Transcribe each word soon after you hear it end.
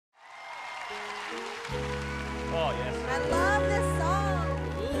Oh, yes. I love this song.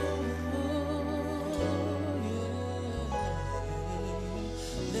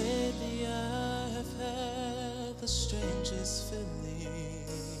 Lately I have had the strangest feeling,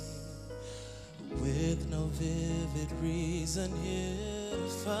 with no vivid reason here to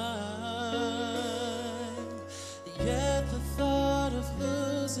find. Yet the thought of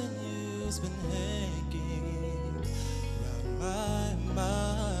losing you's been hanging round my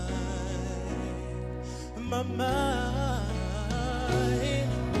mind, my mind.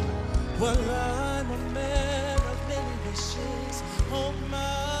 Well, I'm a man of many wishes, on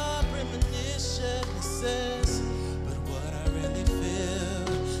my premonition, they say